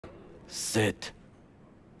Sit.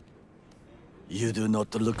 You do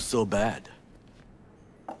not look so bad.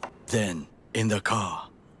 Then, in the car,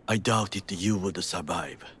 I doubted you would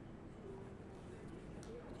survive.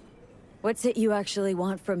 What's it you actually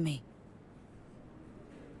want from me?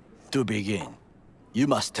 To begin, you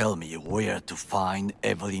must tell me where to find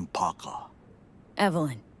Evelyn Parker.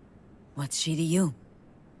 Evelyn. What's she to you?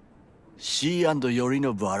 She and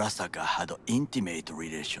Yorinobu Arasaka had intimate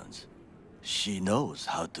relations. She knows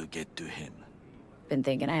how to get to him. Been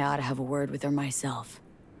thinking I ought to have a word with her myself.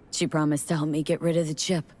 She promised to help me get rid of the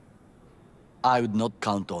chip. I would not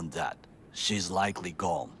count on that. She's likely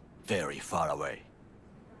gone, very far away.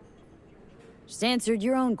 Just answered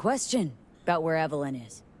your own question about where Evelyn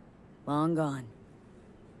is. Long gone.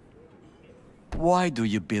 Why do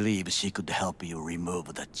you believe she could help you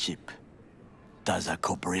remove the chip? Does a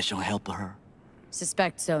corporation help her?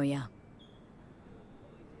 Suspect so, yeah.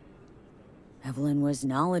 Evelyn was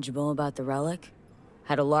knowledgeable about the relic.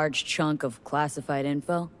 Had a large chunk of classified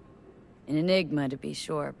info. An enigma, to be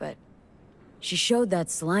sure, but she showed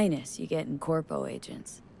that slyness you get in corpo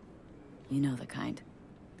agents. You know the kind.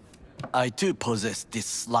 I too possess this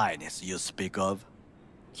slyness you speak of.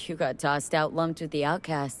 You got tossed out lumped with the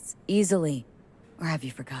outcasts, easily. Or have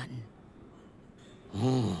you forgotten?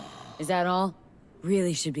 Is that all?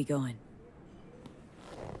 Really should be going.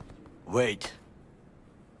 Wait.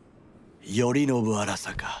 Yorinobu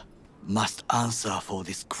Arasaka must answer for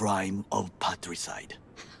this crime of patricide.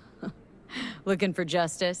 Looking for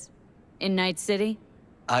justice? In Night City?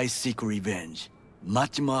 I seek revenge,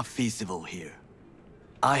 much more feasible here.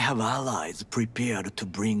 I have allies prepared to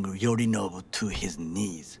bring Yorinobu to his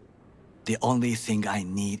knees. The only thing I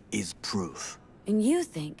need is proof. And you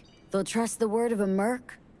think they'll trust the word of a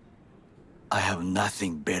merc? I have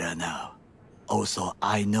nothing better now. Also,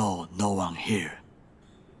 I know no one here.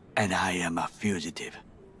 And I am a fugitive.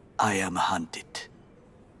 I am hunted.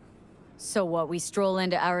 So what, we stroll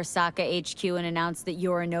into Arasaka HQ and announce that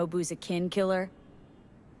Yorinobu's a kin killer?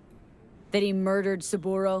 That he murdered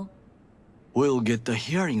Saburo? We'll get the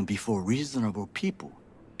hearing before reasonable people,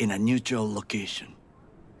 in a neutral location.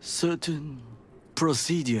 Certain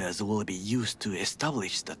procedures will be used to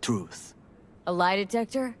establish the truth. A lie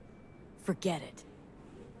detector? Forget it.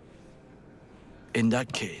 In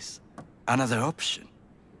that case, another option.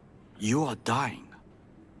 You are dying.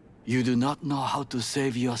 You do not know how to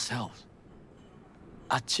save yourself.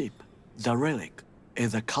 A chip, the relic,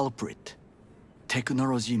 is a culprit.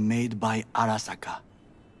 Technology made by Arasaka.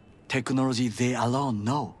 Technology they alone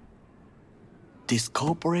know. This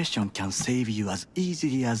corporation can save you as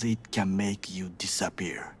easily as it can make you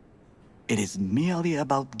disappear. It is merely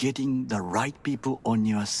about getting the right people on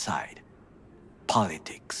your side.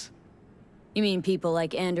 Politics. You mean people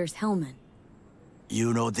like Anders Hellman?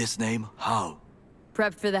 You know this name? How?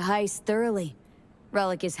 Prepped for the heist thoroughly.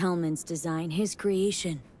 Relic is Hellman's design, his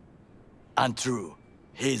creation. Untrue.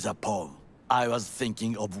 He's a pawn. I was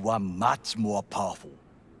thinking of one much more powerful.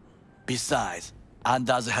 Besides,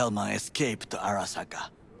 Anders Hellman escaped to Arasaka.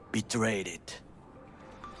 Betrayed it.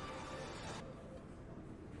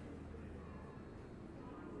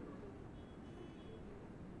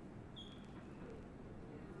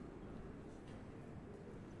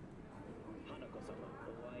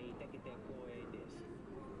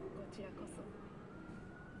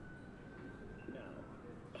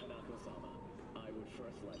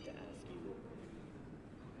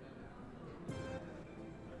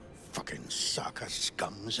 Fucking Saka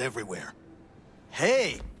scums everywhere.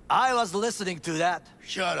 Hey! I was listening to that.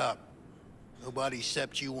 Shut up. Nobody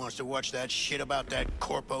except you wants to watch that shit about that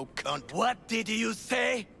corpo cunt. What did you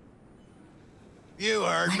say? You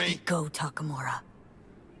heard Let me. me go, Takamura.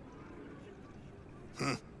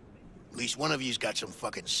 At least one of you's got some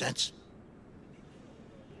fucking sense.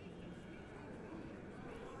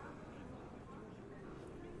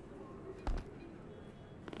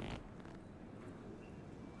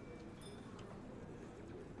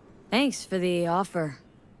 Thanks for the offer.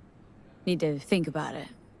 Need to think about it.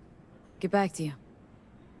 Get back to you.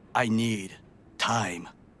 I need time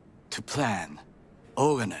to plan,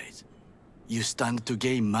 organize. You stand to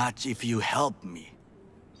gain much if you help me.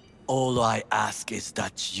 All I ask is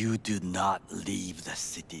that you do not leave the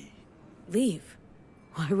city. Leave?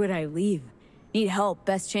 Why would I leave? Need help.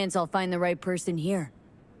 Best chance I'll find the right person here.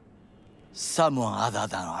 Someone other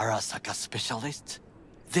than Arasaka specialist?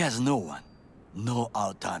 There's no one. No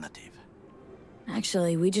alternative.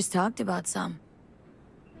 Actually, we just talked about some.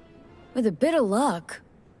 With a bit of luck,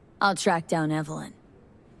 I'll track down Evelyn.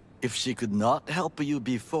 If she could not help you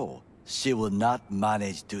before, she will not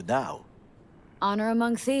manage to now. Honor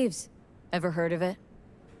among thieves. Ever heard of it?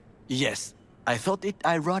 Yes, I thought it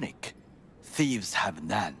ironic. thieves have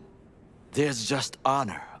none. There's just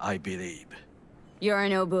honor, I believe.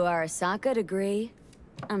 Yorinobu Arasaka agree,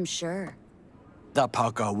 I'm sure. The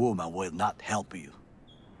Parker woman will not help you.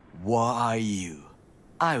 Were I you,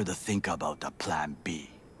 I would think about a plan B.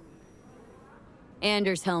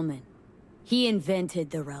 Anders Hellman. He invented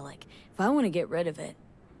the relic. If I want to get rid of it,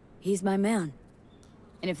 he's my man.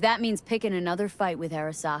 And if that means picking another fight with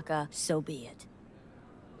Arasaka, so be it.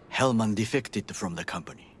 Hellman defected from the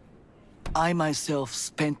company. I myself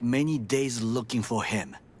spent many days looking for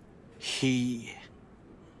him. He...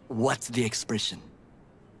 what's the expression?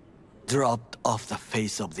 Dropped off the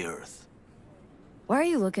face of the earth. Why are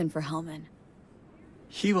you looking for Hellman?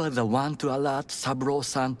 He was the one to alert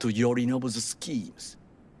Saburo-san to Yorinobu's schemes.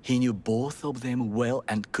 He knew both of them well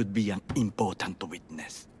and could be an important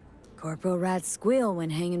witness. Corporal rats squeal when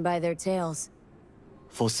hanging by their tails.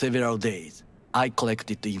 For several days, I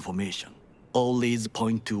collected the information. All leads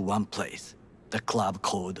point to one place, the club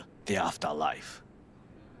called the Afterlife.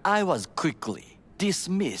 I was quickly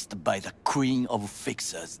dismissed by the queen of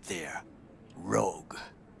fixers there, Rogue.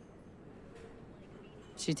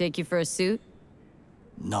 She take you for a suit?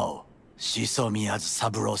 No, she saw me as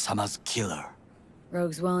Saburo-sama's killer.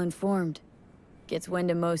 Rogue's well informed. Gets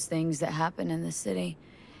wind of most things that happen in the city.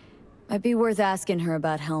 Might be worth asking her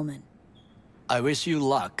about Hellman. I wish you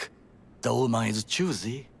luck. The woman is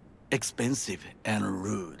choosy, expensive, and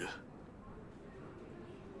rude.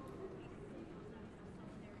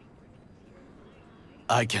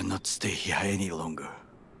 I cannot stay here any longer.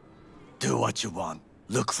 Do what you want.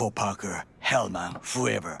 Look for Parker, Hellman,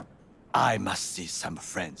 whoever. I must see some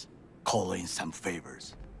friends, call in some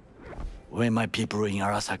favors. When my people in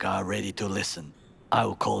Arasaka are ready to listen, I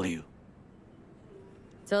will call you.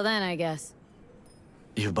 Till then, I guess.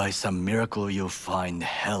 If by some miracle you find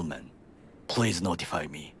Hellman, please notify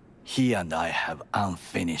me. He and I have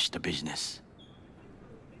unfinished business.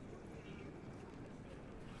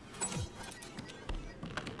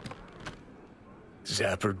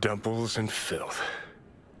 Zapper dumples and filth.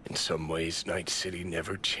 In some ways, Night City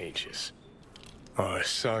never changes.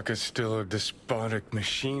 Arasaka's still a despotic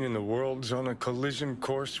machine and the world's on a collision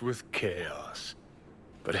course with chaos.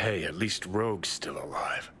 But hey, at least Rogue's still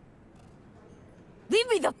alive. Leave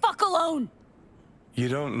me the fuck alone! You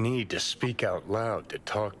don't need to speak out loud to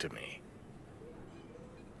talk to me.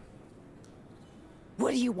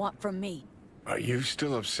 What do you want from me? Are you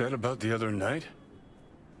still upset about the other night?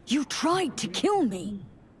 You tried to kill me!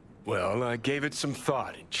 Well, I gave it some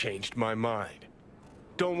thought and changed my mind.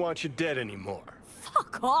 Don't want you dead anymore.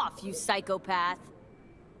 Fuck off, you psychopath!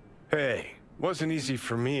 Hey, wasn't easy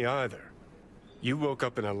for me either. You woke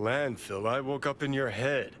up in a landfill, I woke up in your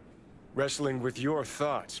head. Wrestling with your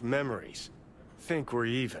thoughts, memories. Think we're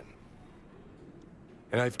even.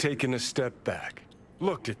 And I've taken a step back,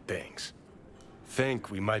 looked at things.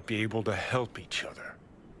 Think we might be able to help each other.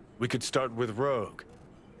 We could start with Rogue.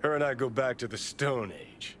 Her and I go back to the Stone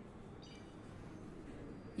Age.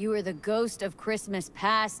 You are the ghost of Christmas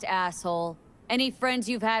past, asshole. Any friends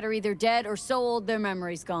you've had are either dead or so old their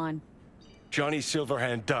memory's gone. Johnny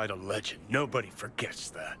Silverhand died a legend. Nobody forgets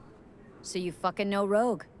that. So you fucking know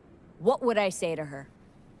Rogue. What would I say to her?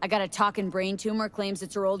 I got a talking brain tumor, claims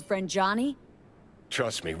it's her old friend Johnny?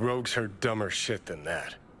 Trust me, Rogue's heard dumber shit than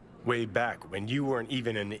that. Way back when you weren't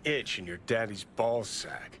even an itch in your daddy's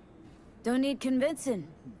ballsack. Don't need convincing.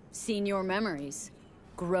 Seen your memories.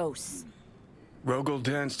 Gross. Rogue will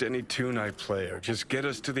dance to any tune I play, or just get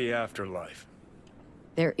us to the afterlife.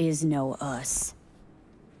 There is no us.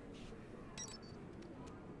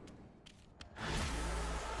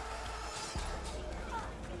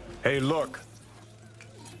 Hey, look.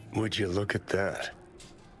 Would you look at that?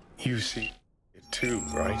 You see it too,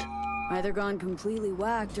 right? Either gone completely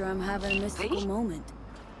whacked or I'm having a mystical moment.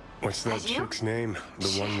 What's that chick's name?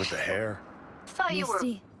 The one with the hair? Thought you were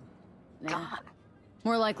Misty? Nah. gone.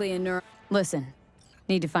 More likely a neuro... Listen.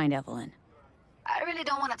 Need to find Evelyn. I really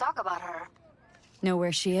don't want to talk about her. Know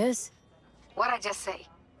where she is? What'd I just say?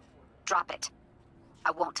 Drop it.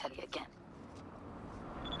 I won't tell you again.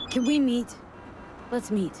 Can we meet?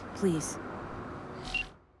 Let's meet, please.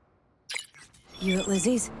 You at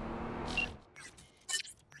Lizzie's?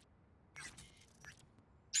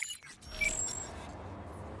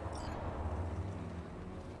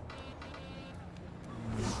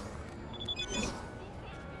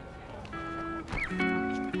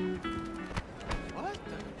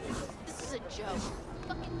 This is a joke.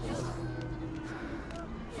 Fucking joke.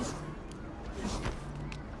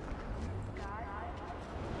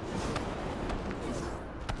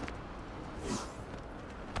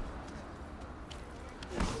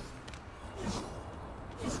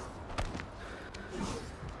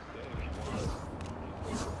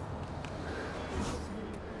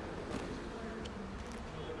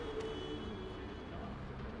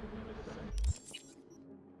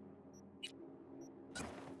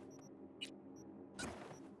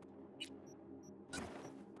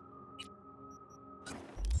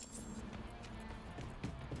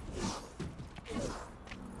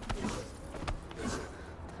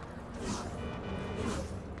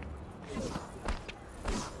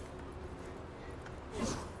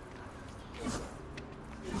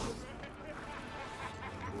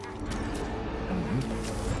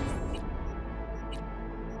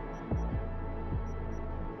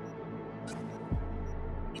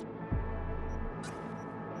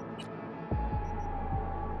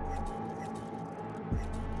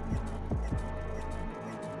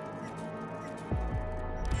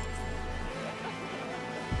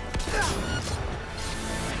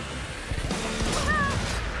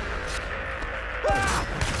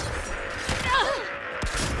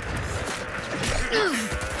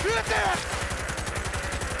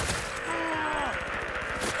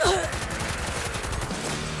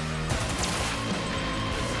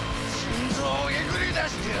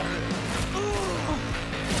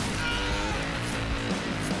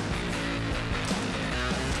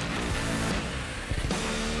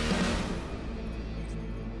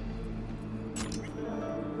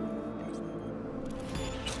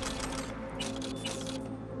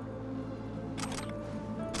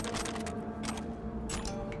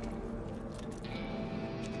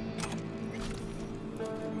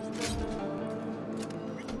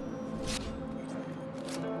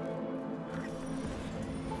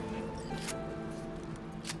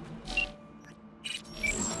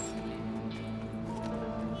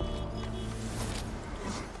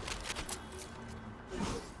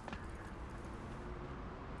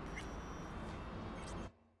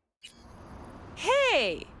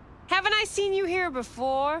 Hey! Haven't I seen you here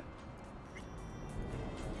before?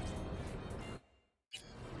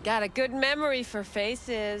 Got a good memory for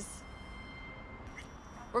faces.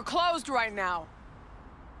 We're closed right now.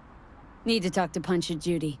 Need to talk to Punch and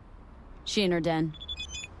Judy. She in her den.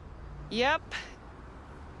 Yep.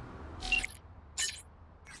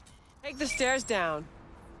 Take the stairs down.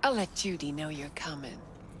 I'll let Judy know you're coming.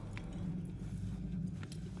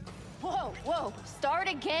 Whoa, whoa, start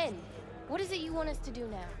again. What is it you want us to do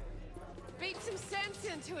now? Beat some sense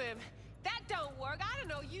into him. That don't work. I don't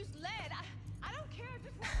know, use lead. I don't care.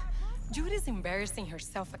 Just want my blood. Judy's embarrassing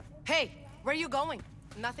herself. Hey, where are you going?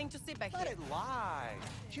 Nothing to see back Let here. it lie.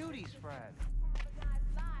 Judy's friend.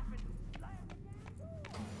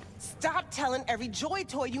 Stop telling every Joy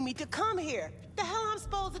Toy you meet to come here. The hell I'm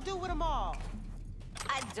supposed to do with them all?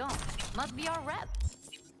 I don't. Must be our rep.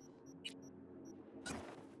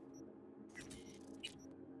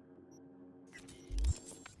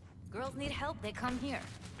 Girls need help, they come here.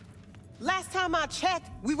 Last time I checked,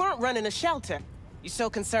 we weren't running a shelter. You so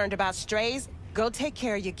concerned about strays? Go take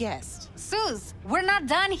care of your guests. Suze, we're not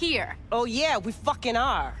done here. Oh yeah, we fucking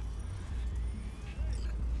are.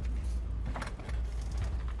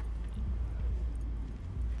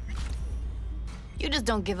 You just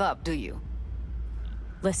don't give up, do you?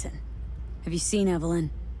 Listen, have you seen Evelyn?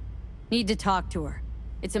 Need to talk to her.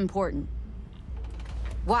 It's important.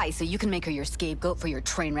 Why? So you can make her your scapegoat for your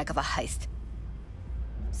train wreck of a heist.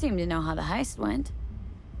 Seem to know how the heist went.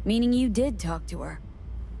 Meaning you did talk to her.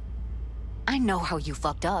 I know how you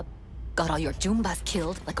fucked up. Got all your Joombas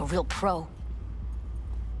killed like a real pro.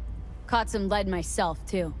 Caught some lead myself,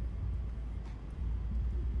 too.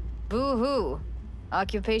 Boo-hoo.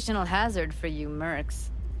 Occupational hazard for you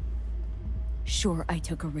mercs. Sure, I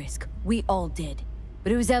took a risk. We all did.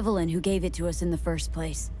 But it was Evelyn who gave it to us in the first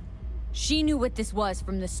place. She knew what this was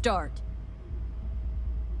from the start.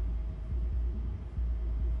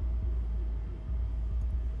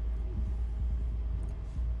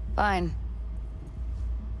 Fine.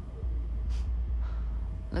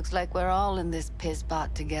 Looks like we're all in this piss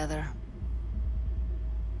pot together.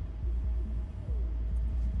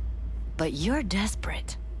 But you're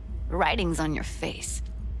desperate. Writing's on your face.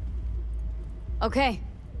 Okay,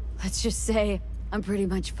 let's just say I'm pretty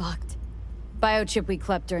much fucked. Biochip we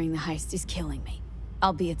clept during the heist is killing me,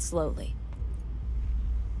 albeit slowly.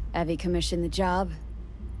 Evie commissioned the job.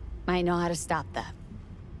 Might know how to stop that.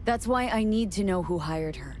 That's why I need to know who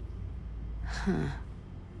hired her.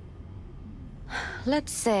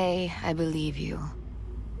 Let's say I believe you.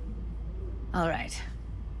 All right.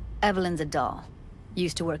 Evelyn's a doll.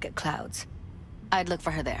 Used to work at Clouds. I'd look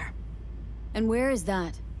for her there. And where is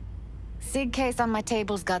that? Sig case on my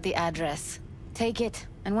table's got the address. Take it,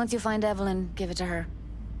 and once you find Evelyn, give it to her.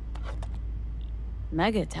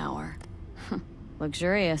 Mega tower.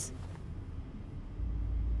 Luxurious.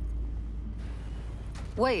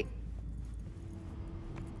 Wait.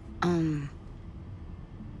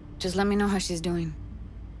 Just let me know how she's doing.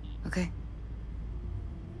 Okay?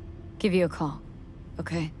 Give you a call,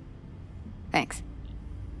 okay? Thanks.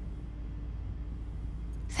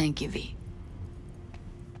 Thank you, V.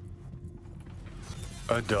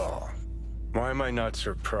 A doll. Why am I not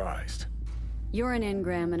surprised? You're an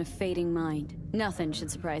engram and a fading mind. Nothing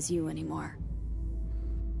should surprise you anymore.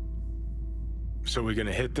 So we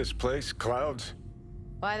gonna hit this place, Clouds?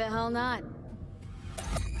 Why the hell not?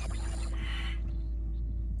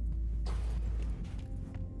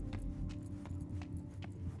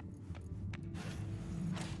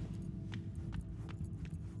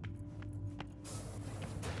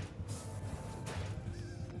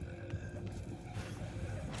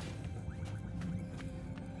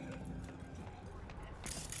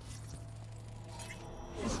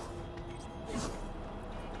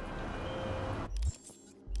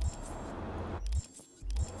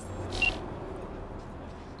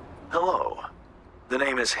 Hello. The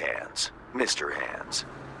name is Hands, Mr. Hands.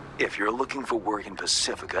 If you're looking for work in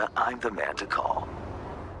Pacifica, I'm the man to call.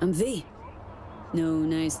 I'm V. No,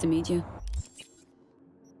 nice to meet you.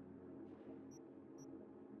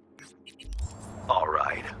 All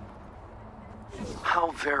right.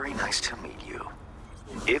 How very nice to meet you.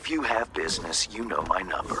 If you have business, you know my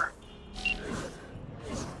number.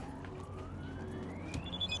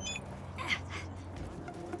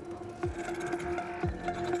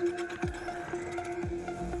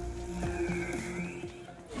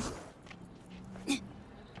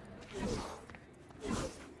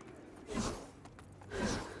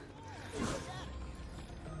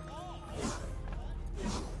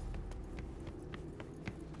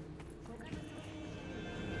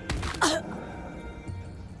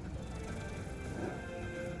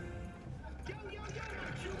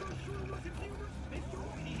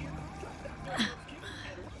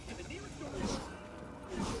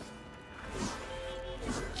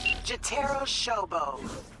 Taro Shobo.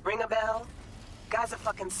 Ring a bell? Guy's a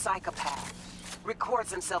fucking psychopath.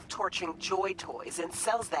 Records himself torturing joy toys and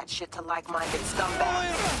sells that shit to like-minded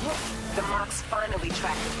scumbags. The Mox finally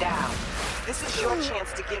tracked him down. This is your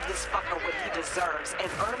chance to give this fucker what he deserves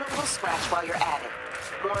and earn a little scratch while you're at it.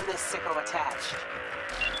 More on this sicko attached.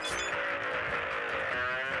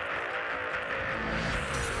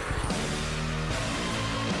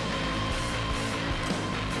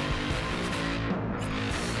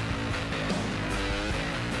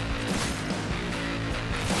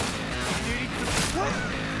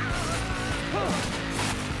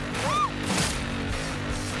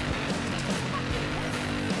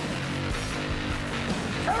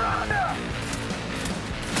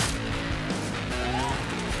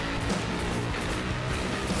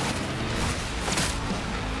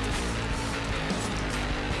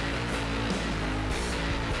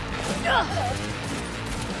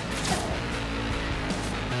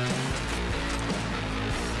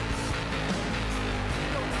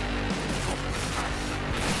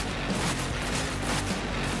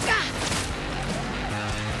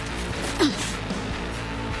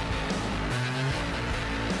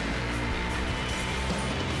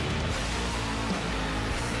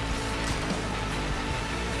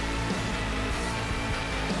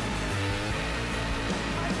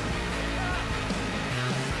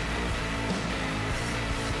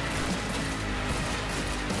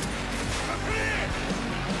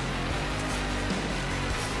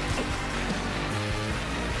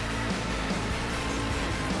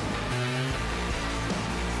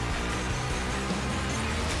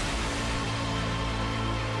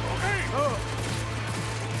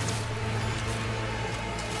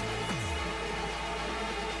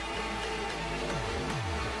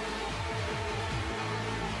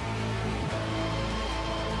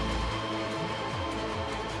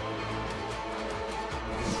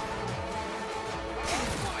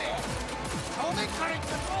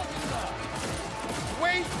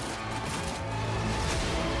 Wait!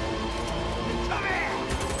 Come here!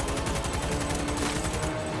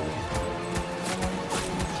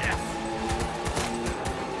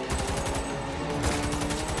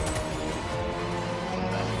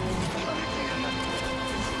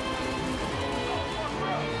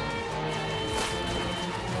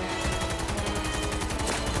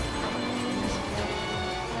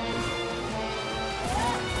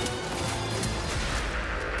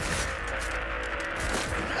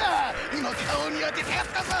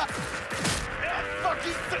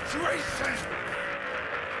 Fucking situation!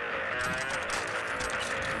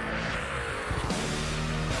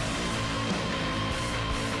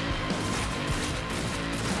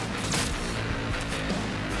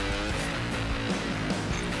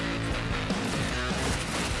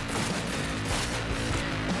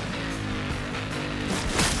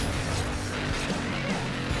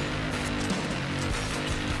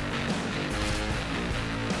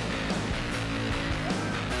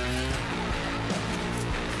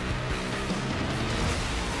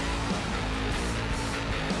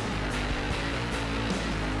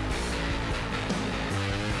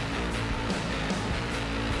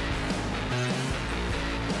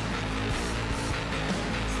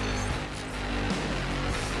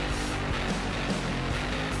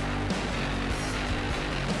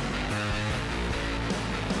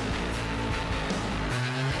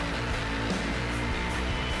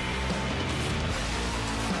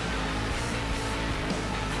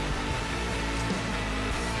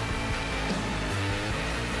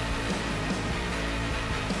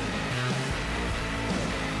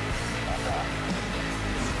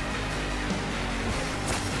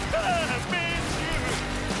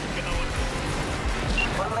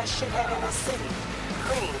 One less shithead in the city.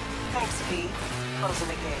 Green. Thanks, V. Closing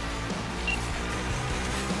the gate.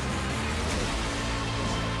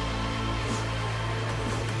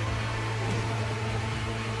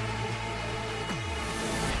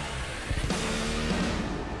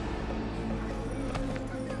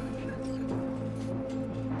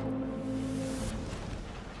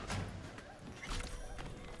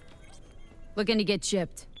 Looking to get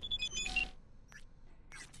chipped.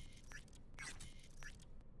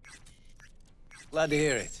 Glad to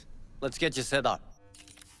hear it. Let's get you set up.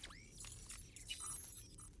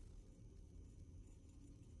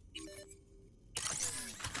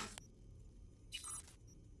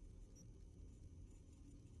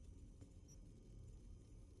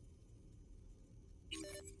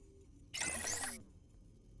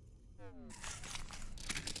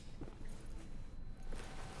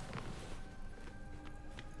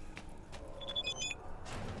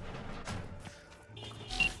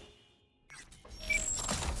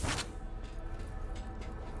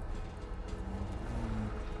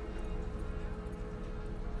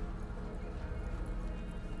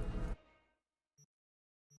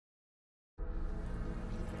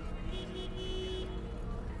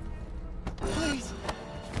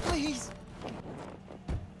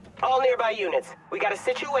 all nearby units. We got a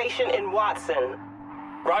situation in Watson.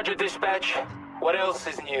 Roger, dispatch. What else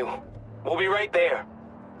is new? We'll be right there.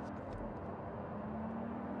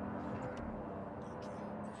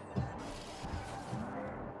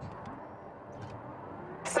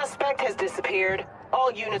 Suspect has disappeared.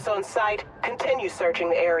 All units on site, continue searching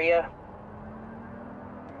the area.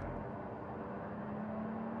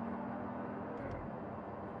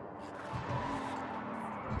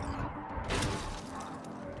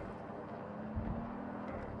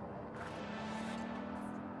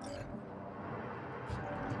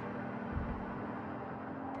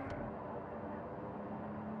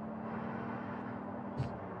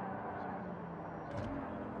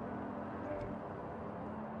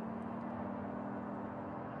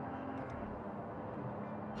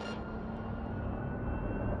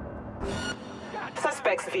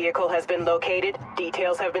 Suspect's vehicle has been located.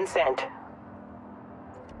 Details have been sent.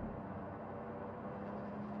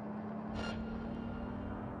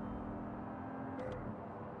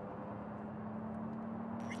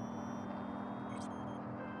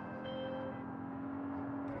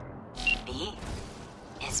 V,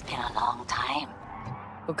 it's been a long time.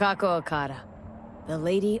 Bukako Okada, the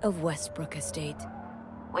Lady of Westbrook Estate.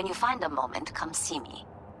 When you find a moment, come see me.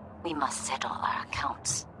 We must settle our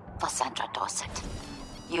accounts for Sandra Dorset.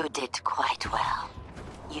 You did quite well.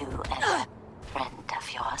 You and a friend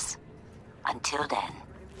of yours. Until then.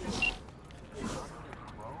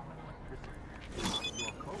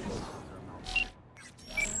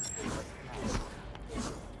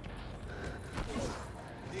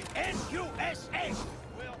 The NUSA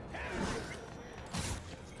will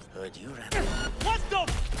heard you ran. What the?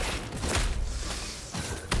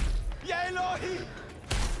 Ya Elohim!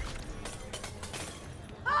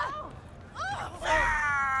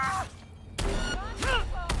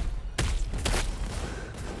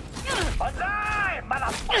 Alive,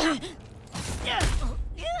 motherfucker!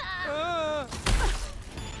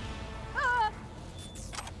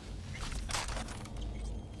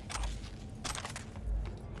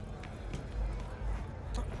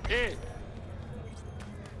 Hey!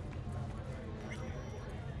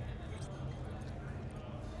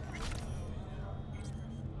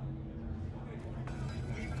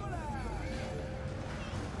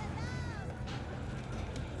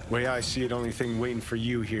 Way I see it, only thing waiting for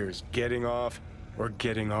you here is getting off or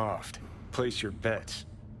getting offed. Place your bets.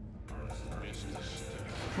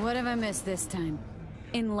 What have I missed this time?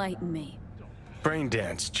 Enlighten me.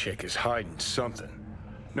 Braindance chick is hiding something.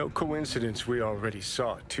 No coincidence we already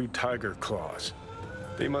saw 2 tiger claws.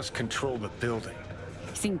 They must control the building.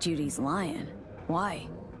 You think Judy's lying? Why?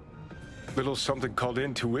 Little something called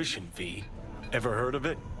intuition, V. Ever heard of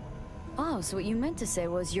it? Oh, so what you meant to say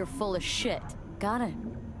was you're full of shit. Got it.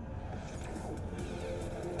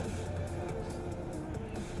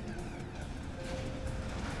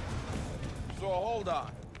 So hold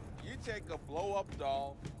on. You take a blow-up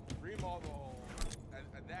doll, remodel the hole, and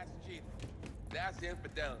that's cheating. That's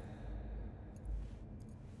infidelity.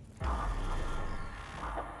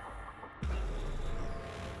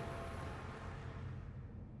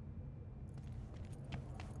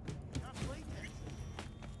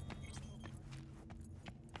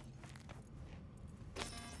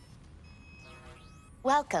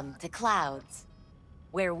 Welcome to Clouds,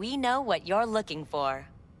 where we know what you're looking for.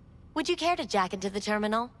 Would you care to jack into the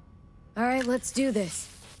terminal? All right, let's do this.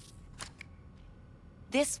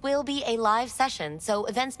 This will be a live session, so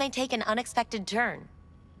events may take an unexpected turn.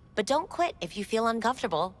 But don't quit if you feel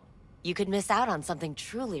uncomfortable. You could miss out on something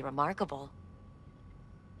truly remarkable.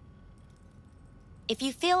 If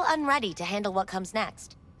you feel unready to handle what comes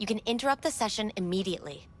next, you can interrupt the session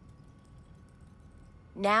immediately.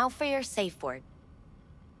 Now for your safe word.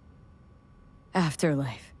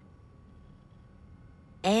 Afterlife.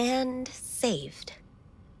 And saved.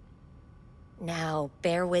 Now,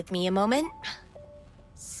 bear with me a moment.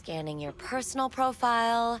 Scanning your personal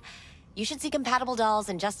profile. You should see compatible dolls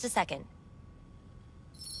in just a second.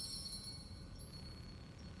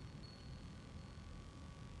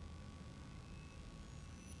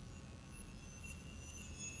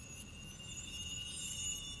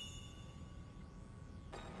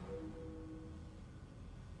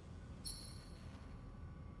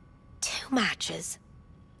 Two matches.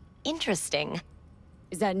 Interesting.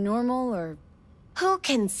 Is that normal, or...? Who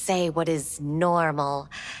can say what is normal?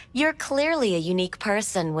 You're clearly a unique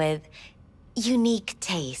person with unique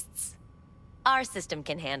tastes. Our system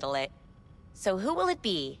can handle it. So who will it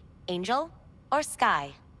be? Angel or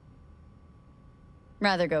Sky?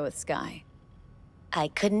 Rather go with Sky. I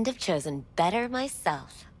couldn't have chosen better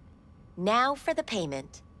myself. Now for the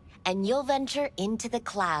payment, and you'll venture into the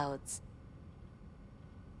clouds.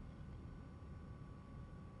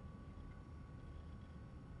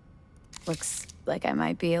 Looks like I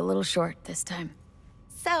might be a little short this time.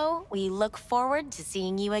 So, we look forward to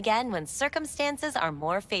seeing you again when circumstances are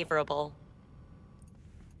more favorable.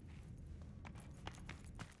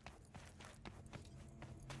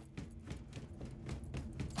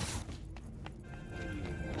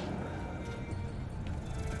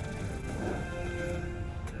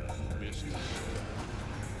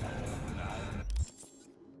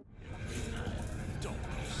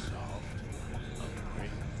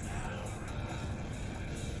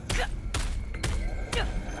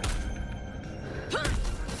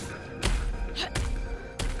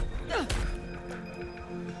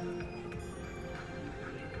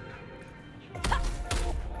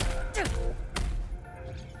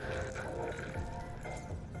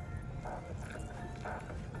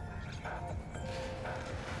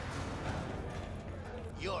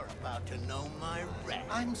 You're about to know my wreck.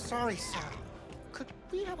 I'm sorry, sir. Could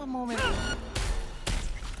we have a moment?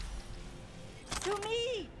 To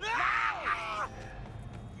me!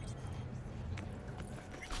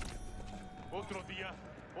 Otro día.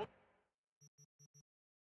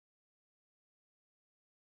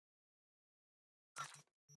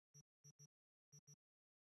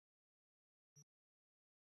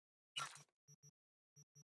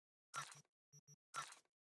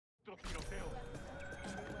 Otro tiroteo.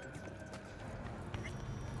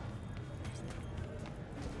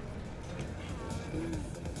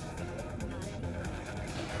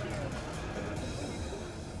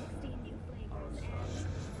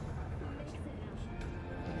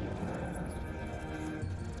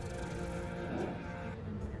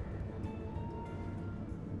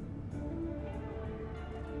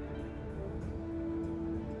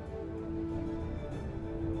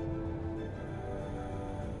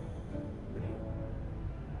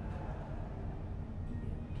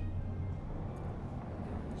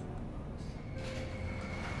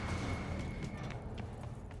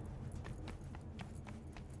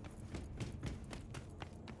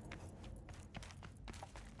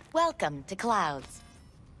 Welcome to Clouds,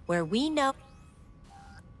 where we know...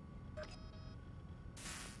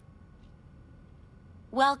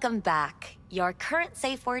 Welcome back. Your current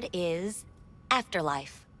safe word is...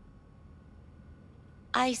 Afterlife.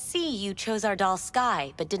 I see you chose our doll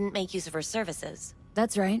Sky, but didn't make use of her services.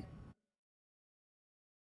 That's right.